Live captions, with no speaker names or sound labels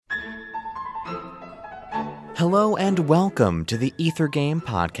Hello and welcome to the Ether Game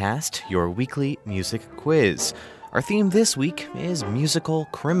Podcast, your weekly music quiz. Our theme this week is musical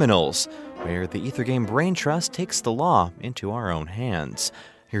criminals, where the Ether Game Brain Trust takes the law into our own hands.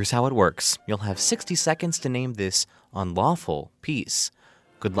 Here's how it works. You'll have 60 seconds to name this unlawful piece.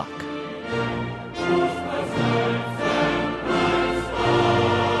 Good luck.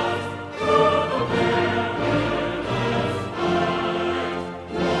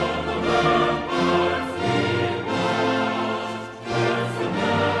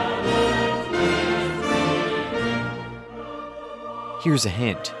 Here's a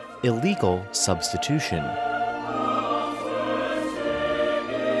hint: illegal substitution.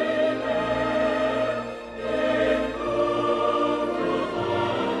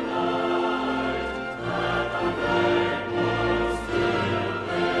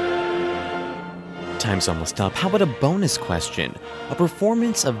 Time's almost up. How about a bonus question? A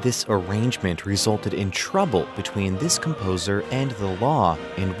performance of this arrangement resulted in trouble between this composer and the law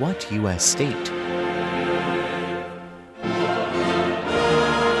in what U.S. state?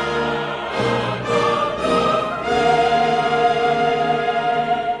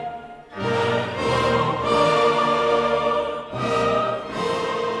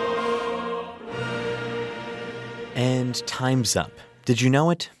 And time's up. Did you know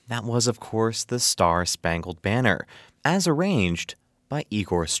it? That was, of course, the Star-Spangled Banner, as arranged by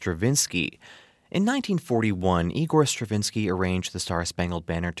Igor Stravinsky. In 1941, Igor Stravinsky arranged the Star-Spangled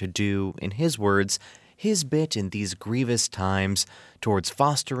Banner to do, in his words, his bit in these grievous times towards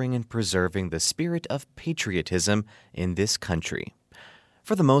fostering and preserving the spirit of patriotism in this country.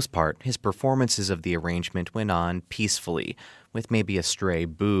 For the most part, his performances of the arrangement went on peacefully, with maybe a stray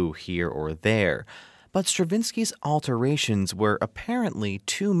boo here or there. But Stravinsky's alterations were apparently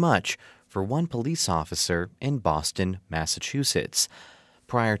too much for one police officer in Boston, Massachusetts.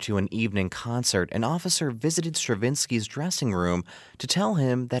 Prior to an evening concert, an officer visited Stravinsky's dressing room to tell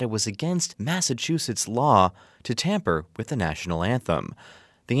him that it was against Massachusetts law to tamper with the national anthem.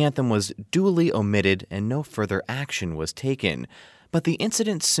 The anthem was duly omitted and no further action was taken. But the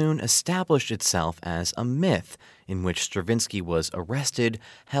incident soon established itself as a myth in which Stravinsky was arrested,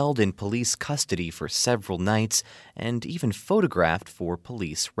 held in police custody for several nights, and even photographed for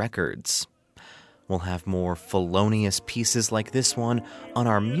police records. We'll have more felonious pieces like this one on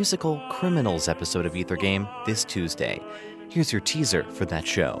our Musical Criminals episode of Ether Game this Tuesday. Here's your teaser for that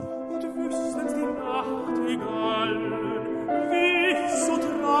show.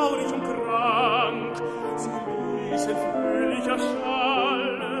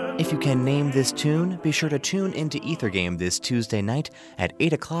 If you can name this tune, be sure to tune into Ether Game this Tuesday night at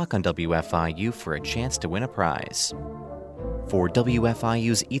 8 o'clock on WFIU for a chance to win a prize. For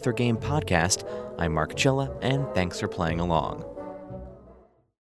WFIU's Ether Game podcast, I'm Mark Chilla, and thanks for playing along.